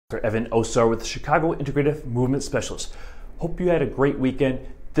Dr. Evan Osar with the Chicago Integrative Movement Specialist. Hope you had a great weekend.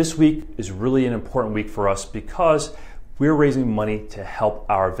 This week is really an important week for us because we're raising money to help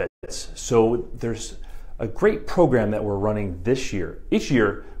our vets. So there's a great program that we're running this year. Each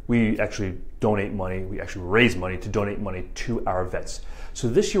year we actually donate money, we actually raise money to donate money to our vets. So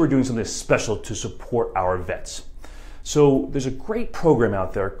this year we're doing something special to support our vets. So there's a great program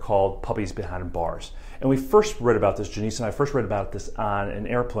out there called Puppies Behind Bars. And we first read about this, Janice and I first read about this on an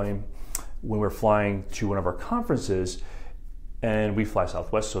airplane when we were flying to one of our conferences, and we fly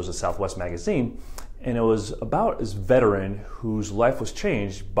Southwest, so it was a Southwest magazine, and it was about this veteran whose life was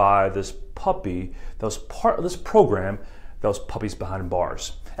changed by this puppy that was part of this program that was Puppies Behind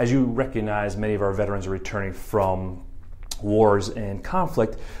Bars. As you recognize, many of our veterans are returning from wars and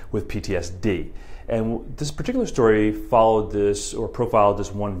conflict with PTSD. And this particular story followed this, or profiled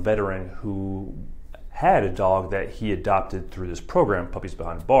this one veteran who had a dog that he adopted through this program, Puppies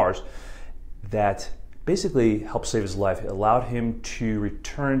Behind Bars, that basically helped save his life. It allowed him to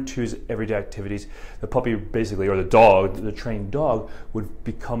return to his everyday activities. The puppy basically, or the dog, the trained dog, would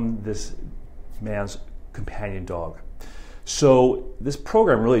become this man's companion dog. So this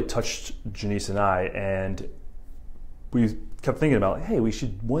program really touched Janice and I, and we kept thinking about, hey, we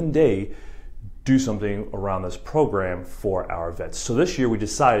should one day do something around this program for our vets. So this year we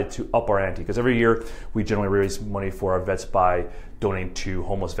decided to up our ante, because every year we generally raise money for our vets by donating to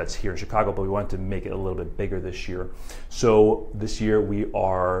homeless vets here in Chicago, but we wanted to make it a little bit bigger this year. So this year we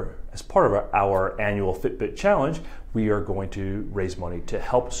are, as part of our annual Fitbit challenge, we are going to raise money to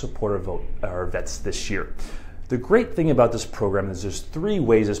help support our vets this year. The great thing about this program is there's three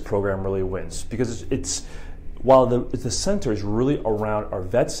ways this program really wins, because while the center is really around our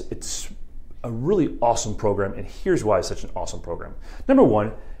vets, it's a really awesome program, and here's why it's such an awesome program. Number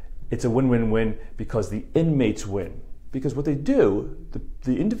one, it's a win-win-win because the inmates win. Because what they do,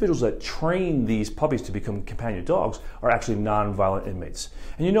 the individuals that train these puppies to become companion dogs are actually non-violent inmates.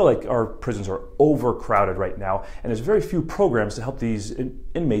 And you know, like, our prisons are overcrowded right now, and there's very few programs to help these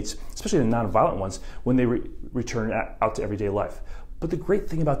inmates, especially the non-violent ones, when they return out to everyday life. But the great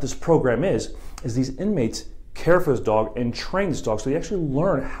thing about this program is these inmates care for this dog and train this dog, so they actually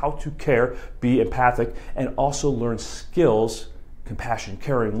learn how to care, be empathic, and also learn skills, compassion,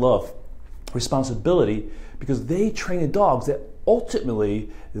 caring, love, responsibility, because they train the dogs that ultimately,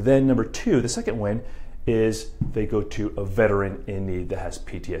 then number two, the second win, is they go to a veteran in need that has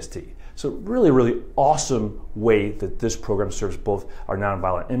PTSD. So really, really awesome way that this program serves both our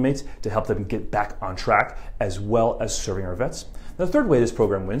nonviolent inmates to help them get back on track, as well as serving our vets. The third way this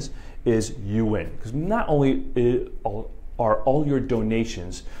program wins is you win, because not only are all your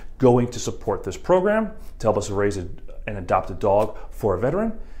donations going to support this program to help us raise and adopt a dog for a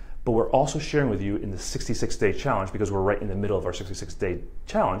veteran, but we're also sharing with you in the 66-day challenge, because we're right in the middle of our 66-day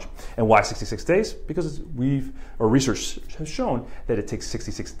challenge. And why 66 days? Because our research has shown that it takes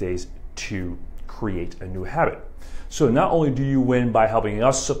 66 days to create a new habit. So not only do you win by helping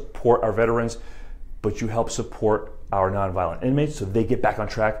us support our veterans, but you help support our nonviolent inmates so they get back on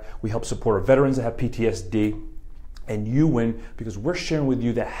track. We help support our veterans that have PTSD, and you win because we're sharing with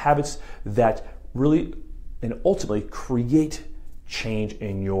you the habits that really and ultimately create change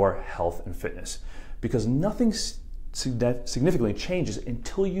in your health and fitness, because nothing significantly changes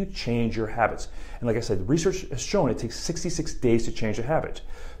until you change your habits. And like I said, the research has shown it takes 66 days to change a habit.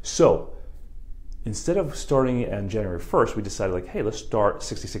 So instead of starting on January 1st, we decided, like, hey, let's start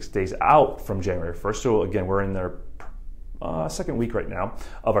 66 days out from January 1st. So again, we're in their second week right now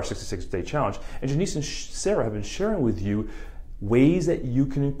of our 66-day challenge. And Janice and Sarah have been sharing with you ways that you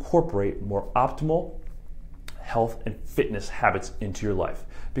can incorporate more optimal health and fitness habits into your life.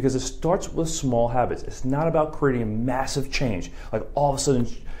 Because it starts with small habits. It's not about creating a massive change, like all of a sudden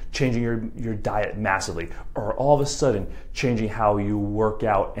changing your diet massively, or all of a sudden changing how you work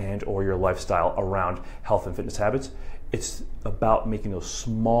out and or your lifestyle around health and fitness habits. It's about making those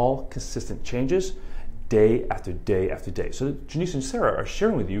small, consistent changes day after day after day. So Janice and Sarah are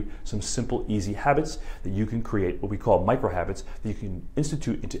sharing with you some simple, easy habits that you can create, what we call micro habits, that you can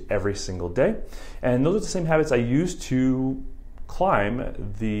institute into every single day. And those are the same habits I used to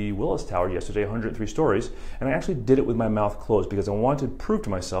climb the Willis Tower yesterday, 103 stories, and I actually did it with my mouth closed because I wanted to prove to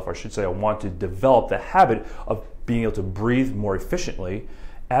myself, or I should say I wanted to develop the habit of being able to breathe more efficiently,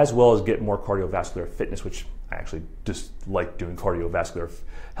 as well as get more cardiovascular fitness, which I actually just like doing cardiovascular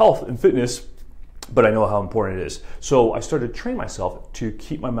health and fitness but I know how important it is. So I started to train myself to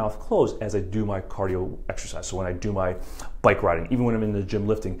keep my mouth closed as I do my cardio exercise. So when I do my bike riding, even when I'm in the gym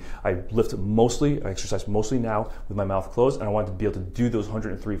lifting, I exercise mostly now with my mouth closed, and I wanted to be able to do those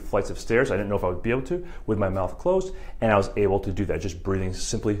 103 flights of stairs. I didn't know if I would be able to with my mouth closed, and I was able to do that, just breathing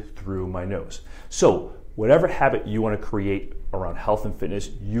simply through my nose. So whatever habit you want to create around health and fitness,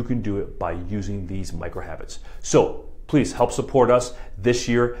 you can do it by using these micro habits. So please help support us this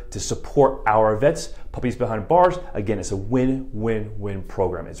year to support our vets. Puppies Behind Bars, again, it's a win-win-win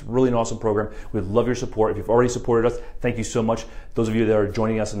program. It's really an awesome program. We'd love your support. If you've already supported us, thank you so much. Those of you that are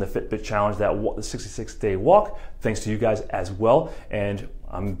joining us in the Fitbit Challenge, the 66-day walk, thanks to you guys as well. And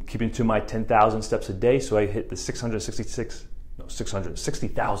I'm keeping to my 10,000 steps a day, so I hit the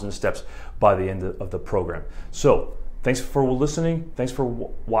 660,000 steps by the end of the program. So thanks for listening, thanks for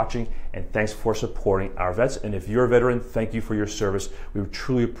watching, and thanks for supporting our vets. And if you're a veteran, thank you for your service. We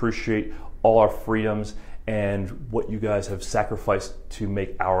truly appreciate all our freedoms and what you guys have sacrificed to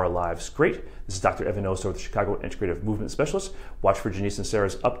make our lives great. This is Dr. Evan Oster with the Chicago Integrative Movement Specialists. Watch for Janice and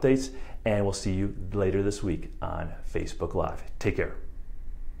Sarah's updates, and we'll see you later this week on Facebook Live. Take care.